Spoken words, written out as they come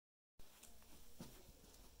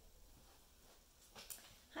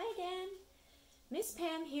Miss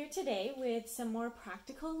Pam here today with some more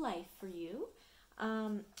practical life for you.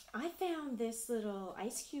 I found this little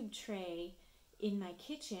ice cube tray in my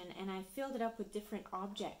kitchen and I filled it up with different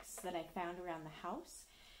objects that I found around the house,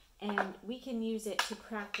 and we can use it to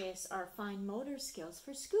practice our fine motor skills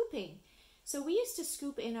for scooping. So we used to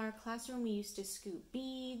scoop in our classroom. We used to scoop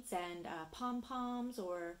beads and pom-poms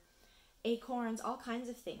or acorns, all kinds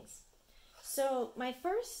of things. So my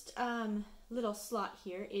first little slot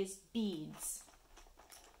here is beads.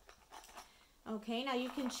 Okay, now you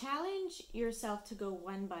can challenge yourself to go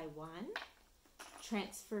one by one,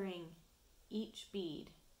 transferring each bead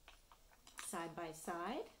side by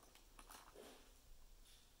side.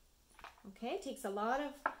 Okay, it takes a lot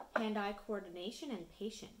of hand-eye coordination and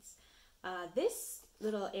patience. This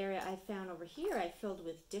little area I found over here, I filled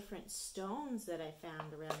with different stones that I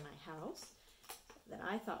found around my house that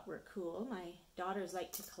I thought were cool. My daughters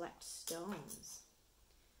like to collect stones.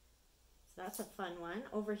 So that's a fun one.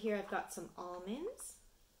 Over here I've got some almonds,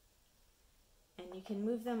 and you can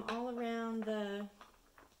move them all around the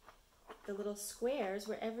little squares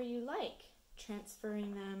wherever you like,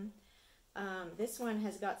 transferring them. This one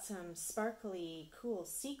has got some sparkly cool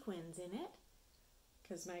sequins in it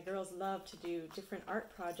because my girls love to do different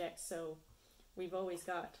art projects, so we've always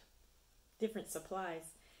got different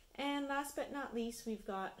supplies. And last but not least, we've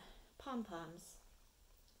got pom-poms.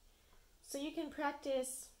 So you can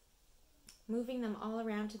practice moving them all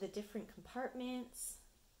around to the different compartments.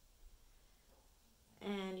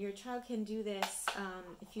 And your child can do this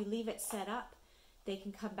if you leave it set up. They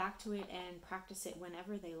can come back to it and practice it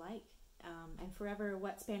whenever they like, and forever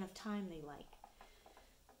what span of time they like.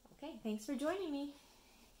 Okay, thanks for joining me.